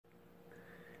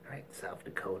right, South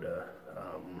Dakota,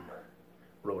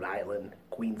 Rhode Island,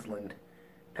 Queensland,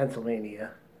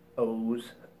 Pennsylvania,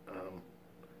 O's.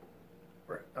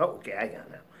 Okay, I got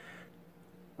it now.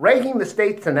 Ranking the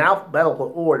states in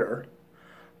alphabetical order,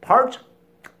 part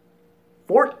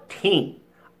 14.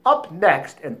 Up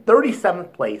next, in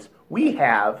 37th place, we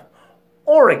have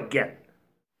Oregon.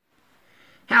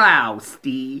 Hello,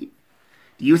 Steve.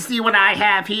 Do you see what I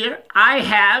have here? I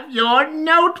have your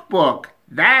notebook.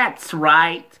 That's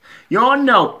right. Your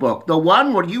notebook, the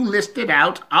one where you listed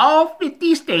out all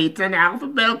 50 states in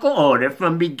alphabetical order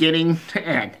from beginning to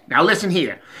end. Now listen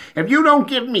here. If you don't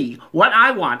give me what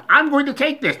I want, I'm going to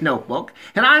take this notebook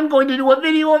and I'm going to do a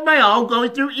video of my own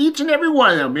going through each and every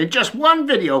one of them in just one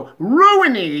video,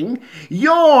 ruining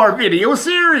your video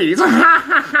series.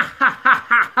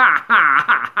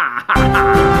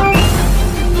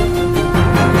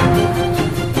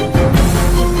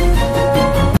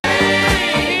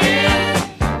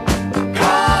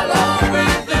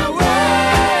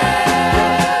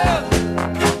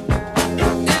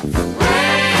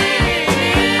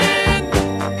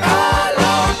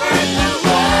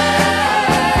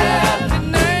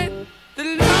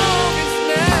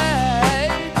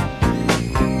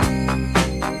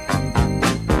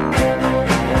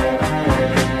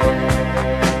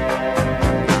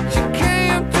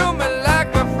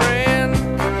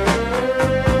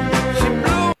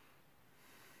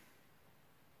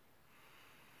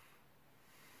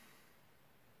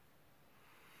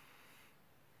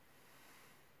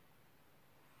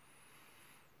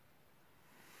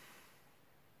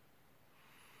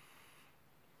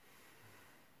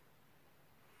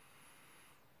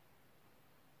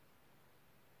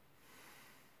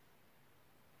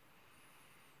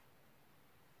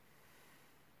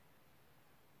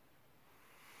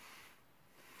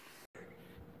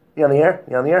 You on the air?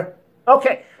 You on the air?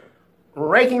 Okay.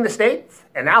 Ranking the states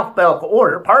in alphabetical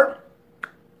order, part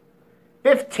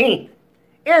 15.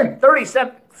 In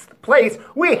 37th place,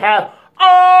 we have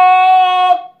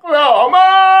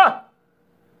Oklahoma.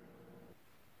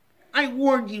 I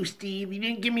warned you, Steve. You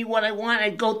didn't give me what I want.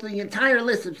 I'd go through the entire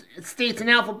list of states in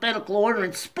alphabetical order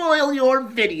and spoil your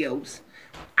videos.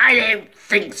 I don't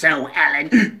think so,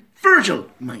 Alan. Virgil,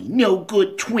 my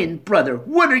no-good twin brother,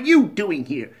 what are you doing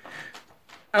here?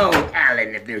 Oh,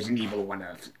 Alan, if there's an evil one of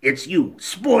us, it's you,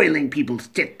 spoiling people's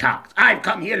TikToks. I've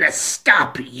come here to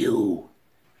stop you.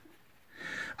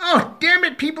 Oh, damn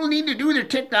it, people need to do their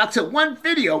TikToks in one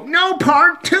video. No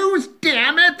part twos,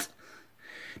 damn it.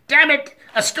 Damn it,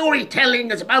 a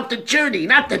storytelling is about the journey,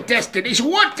 not the destination.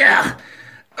 What the?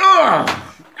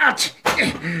 Oh, ouch.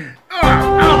 Oh,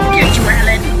 I'll get you,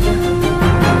 Alan.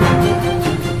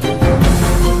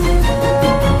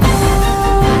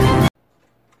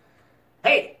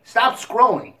 Hey, stop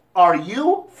scrolling. Are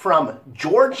you from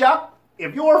Georgia?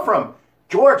 If you're from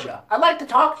Georgia, I'd like to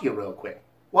talk to you real quick.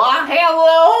 Well,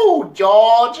 hello,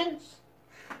 Georgians.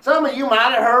 Some of you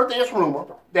might have heard this rumor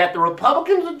that the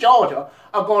Republicans of Georgia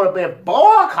are going to be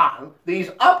boycotting these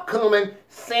upcoming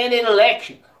Senate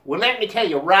elections. Well, let me tell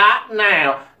you right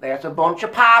now, that's a bunch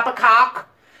of poppycock.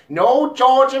 No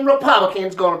Georgian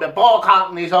Republicans going to be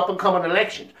boycotting these up-and-coming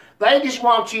elections. They just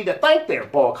want you to think they're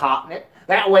boycotting it.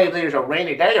 That way, if there's a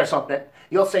rainy day or something,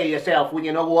 you'll say to yourself, well,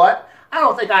 you know what? I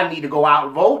don't think I need to go out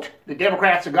and vote. The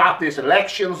Democrats have got this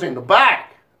elections in the bag,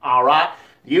 all right?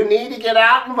 You need to get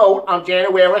out and vote on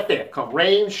January 5th. Come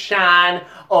rain, shine,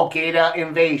 or get an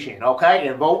invasion, okay?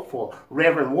 And vote for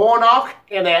Reverend Warnock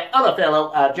and that other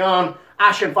fellow, John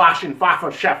Ashenfashen.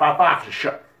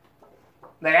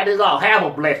 That is all. Have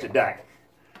a blessed day.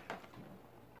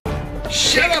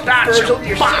 Shut up, Virgil,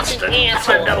 you're such an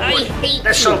asshole. I hate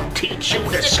This'll teach you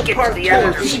to skip to the end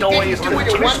of the stories to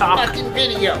TikTok. Fucking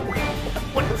video.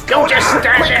 Don't just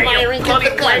stand there, you bloody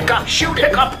wanker. Shoot him.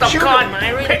 Pick up the gun.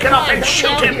 Pick it up and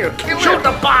shoot him. Shoot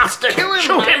the bastard.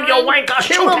 Shoot him, you wanker.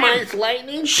 Shoot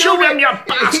him. Shoot him, you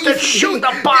bastard. Shoot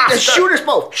the bastard. Shoot us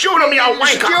both. Shoot him, you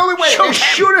wanker. It's the only way.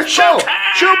 Shoot us both.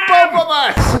 Shoot both of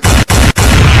us.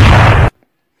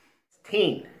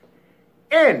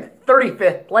 In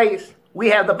 35th place, we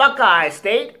have the Buckeye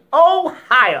State,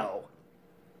 Ohio.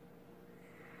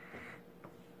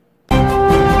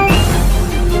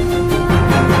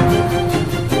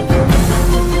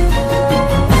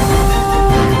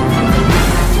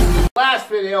 Last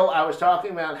video, I was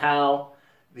talking about how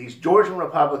these Georgian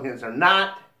Republicans are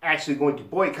not actually going to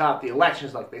boycott the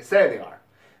elections like they say they are.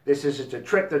 This is just a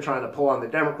trick they're trying to pull on the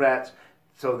Democrats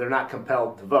so they're not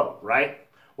compelled to vote, right?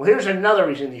 Well, here's another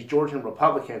reason these Georgian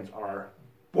Republicans are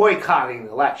boycotting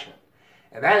the election.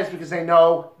 And that is because they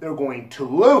know they're going to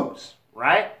lose,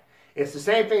 right? It's the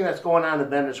same thing that's going on in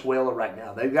Venezuela right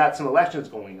now. They've got some elections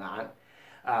going on.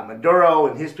 Maduro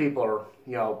and his people are,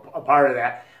 a part of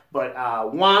that. But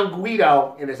Juan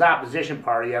Guaido and his opposition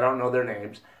party, I don't know their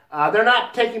names, they're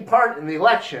not taking part in the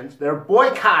elections. They're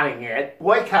boycotting it,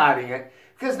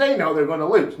 because they know they're going to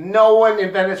lose. No one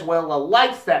in Venezuela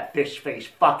likes that fish face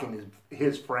fucking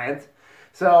his friends.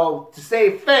 So to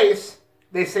save face,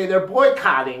 they say they're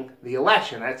boycotting the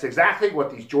election. That's exactly what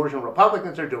these Georgian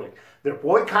Republicans are doing. They're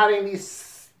boycotting these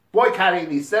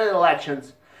Senate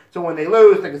elections, so when they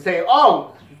lose, they can say,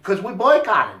 oh, because we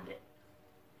boycotted it.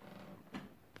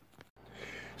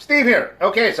 Steve here.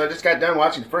 Okay, so I just got done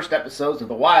watching the first episodes of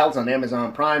The Wilds on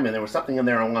Amazon Prime, and there was something in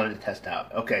there I wanted to test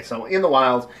out. Okay, so in The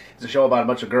Wilds, it's a show about a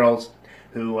bunch of girls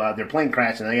who, their plane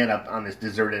crashed and they end up on this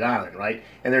deserted island, right?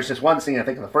 And there's this one scene, I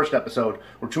think in the first episode,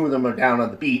 where two of them are down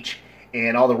on the beach,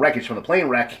 and all the wreckage from the plane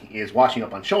wreck is washing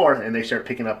up on shore, and they start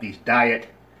picking up these diet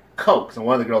Cokes. And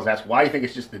one of the girls asks, why do you think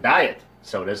it's just the diet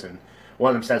sodas? And one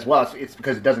of them says, well, it's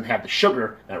because it doesn't have the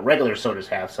sugar that regular sodas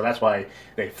have, so that's why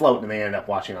they float and they end up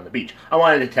washing on the beach. I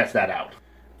wanted to test that out.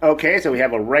 Okay, so we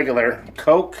have a regular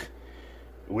Coke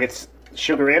with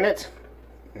sugar in it,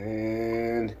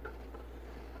 and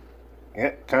yeah,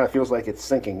 it kind of feels like it's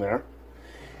sinking there.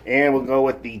 And we'll go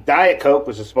with the Diet Coke,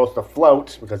 which is supposed to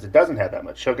float because it doesn't have that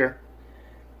much sugar.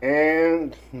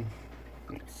 And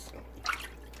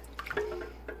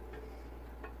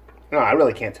no, I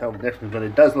really can't tell the difference, but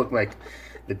it does look like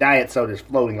the diet soda is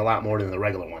floating a lot more than the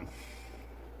regular one.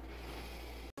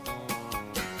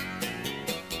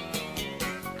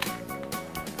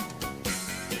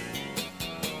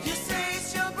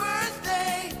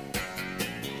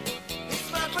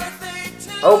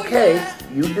 Okay,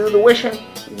 you do the wishing,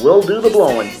 we'll do the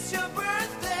blowing.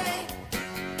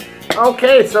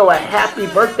 Okay, so a happy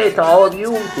birthday to all of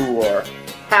you who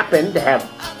happen to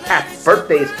have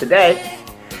birthdays today.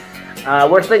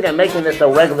 We're thinking of making this a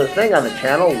regular thing on the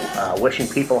channel, wishing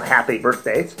people happy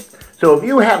birthdays. So if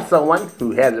you have someone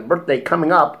who has a birthday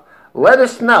coming up, let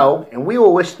us know, and we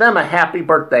will wish them a happy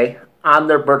birthday on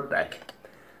their birthday.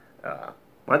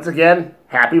 Once again,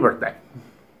 happy birthday.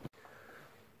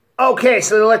 Okay,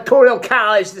 so the Electoral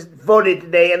College just voted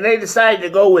today, and they decided to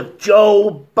go with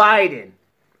Joe Biden.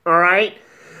 All right?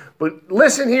 But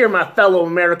listen here, my fellow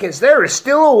Americans, there is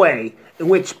still a way in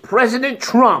which President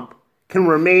Trump can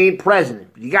remain president.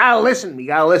 You gotta listen. You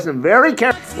gotta listen very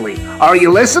carefully. Are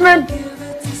you listening?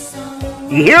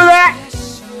 You hear that?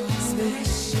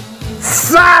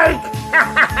 Psych!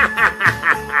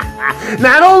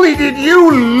 Not only did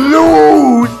you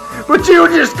lose, but you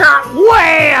just got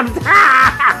whammed!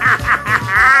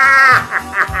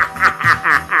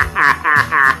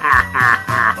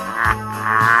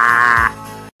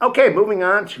 Okay, moving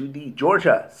on to the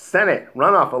Georgia Senate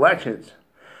runoff elections.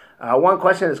 One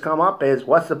question that's come up is,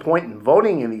 what's the point in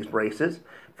voting in these races?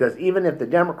 Because even if the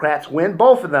Democrats win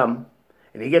both of them,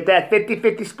 and you get that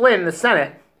 50-50 split in the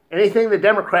Senate, anything the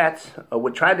Democrats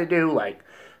would try to do, like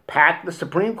pack the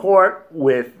Supreme Court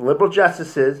with liberal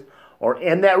justices, or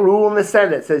end that rule in the Senate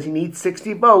that says you need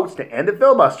 60 votes to end a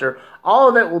filibuster, all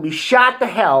of it will be shot to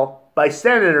hell by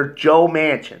Senator Joe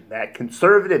Manchin, that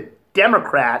conservative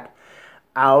Democrat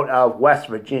out of West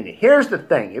Virginia. Here's the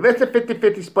thing. If it's a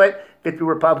 50-50 split, 50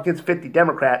 Republicans, 50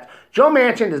 Democrats, Joe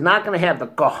Manchin is not going to have the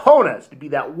cojones to be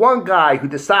that one guy who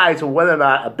decides on whether or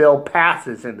not a bill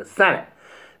passes in the Senate.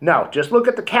 No, just look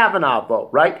at the Kavanaugh vote,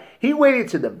 right? He waited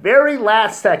to the very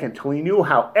last second till he knew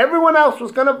how everyone else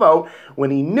was going to vote,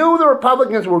 when he knew the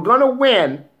Republicans were going to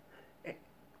win,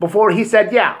 before he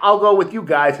said, yeah, I'll go with you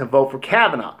guys and vote for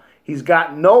Kavanaugh. He's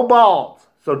got no balls,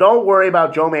 so don't worry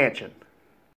about Joe Manchin.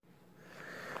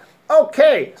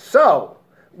 Okay, so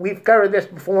we've covered this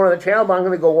before on the channel, but I'm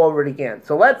going to go over it again.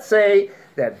 So let's say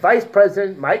that Vice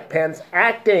President Mike Pence,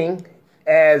 acting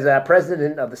as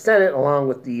President of the Senate, along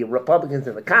with the Republicans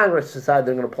in the Congress, decide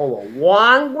they're going to pull a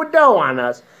Juan Guaido on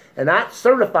us and not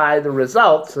certify the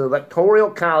results of the Electoral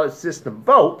College system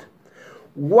vote.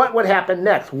 What would happen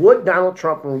next? Would Donald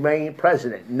Trump remain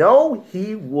president? No,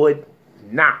 he would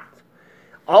not.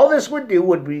 All this would do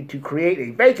would be to create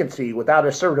a vacancy without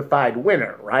a certified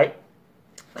winner, right?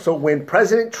 So when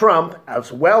President Trump,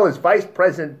 as well as Vice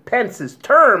President Pence's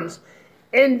terms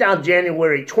end on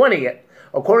January 20th,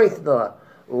 according to the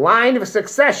line of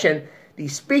succession, the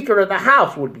Speaker of the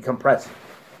House would become president.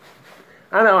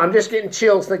 I don't know, I'm just getting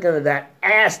chills thinking of that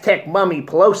Aztec mummy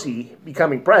Pelosi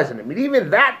becoming president. But even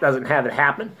that doesn't have it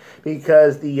happen,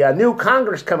 because the new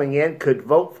Congress coming in could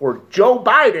vote for Joe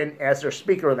Biden as their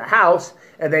Speaker of the House,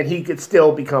 and then he could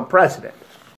still become president.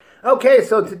 Okay,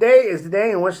 so today is the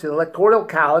day in which the Electoral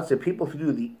College, the people who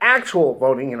do the actual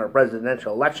voting in our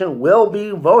presidential election, will be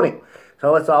voting.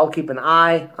 So let's all keep an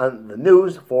eye on the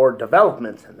news for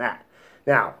developments in that.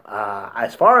 Now,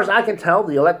 as far as I can tell,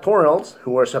 the electorals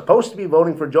who are supposed to be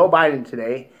voting for Joe Biden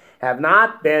today have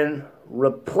not been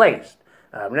replaced.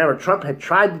 Remember, Trump had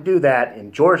tried to do that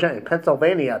in Georgia and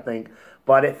Pennsylvania, I think,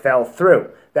 but it fell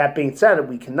through. That being said,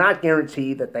 we cannot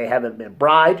guarantee that they haven't been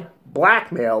bribed,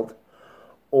 blackmailed,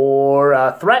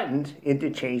 or threatened into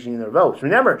changing their votes.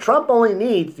 Remember, Trump only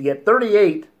needs to get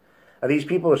 38 of these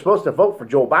people who are supposed to vote for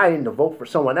Joe Biden to vote for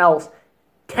someone else,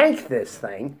 tank this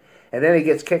thing, and then he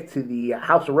gets kicked to the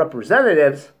House of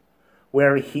Representatives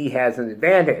where he has an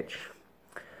advantage.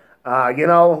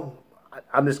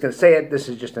 I'm just going to say it, this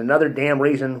is just another damn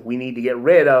reason we need to get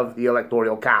rid of the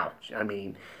Electoral College. I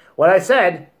mean, what I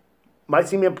said might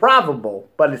seem improbable,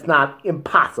 but it's not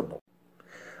impossible.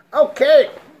 Okay,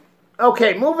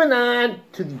 moving on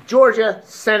to the Georgia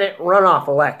Senate runoff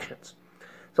elections.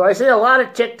 So I see a lot of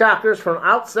TikTokers from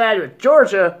outside of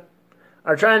Georgia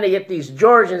are trying to get these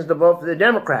Georgians to vote for the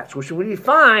Democrats, which would be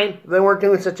fine if they weren't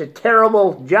doing such a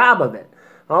terrible job of it.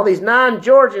 All these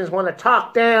non-Georgians want to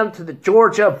talk down to the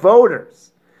Georgia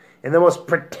voters in the most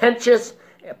pretentious,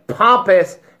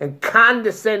 pompous, and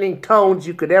condescending tones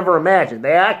you could ever imagine.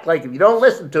 They act like if you don't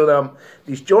listen to them,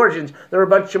 these Georgians, they're a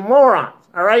bunch of morons,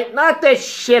 all right? Knock this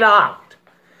shit out,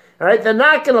 all right? They're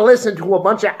not going to listen to a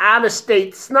bunch of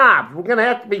out-of-state snobs. We're going to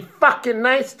have to be fucking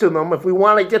nice to them if we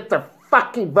want to get the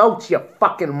fucking votes, you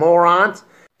fucking morons.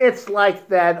 It's like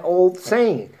that old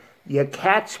saying, you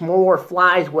catch more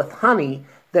flies with honey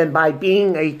than by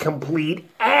being a complete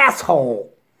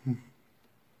asshole.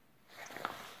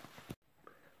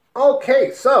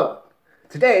 Okay, so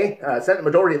today, Senate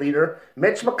Majority Leader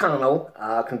Mitch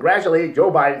McConnell congratulated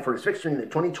Joe Biden for his victory in the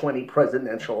 2020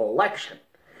 presidential election.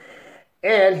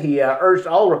 And he urged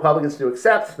all Republicans to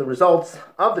accept the results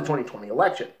of the 2020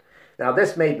 election. Now,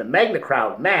 this made the Magna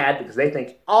crowd mad because they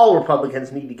think all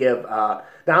Republicans need to give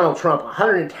Donald Trump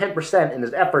 110% in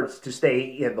his efforts to stay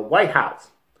in the White House.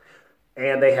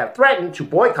 And they have threatened to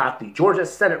boycott the Georgia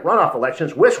Senate runoff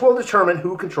elections, which will determine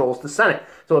who controls the Senate.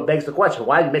 So it begs the question,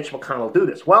 why did Mitch McConnell do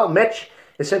this? Well, Mitch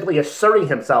is simply asserting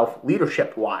himself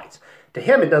leadership-wise. To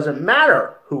him, it doesn't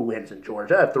matter who wins in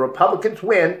Georgia. If the Republicans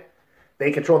win,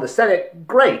 they control the Senate,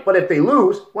 great. But if they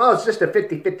lose, well, it's just a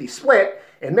 50-50 split,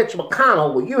 and Mitch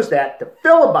McConnell will use that to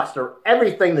filibuster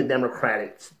everything the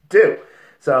Democrats do.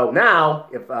 So now,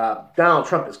 if Donald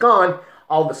Trump is gone,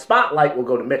 all the spotlight will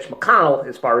go to Mitch McConnell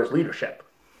as far as leadership.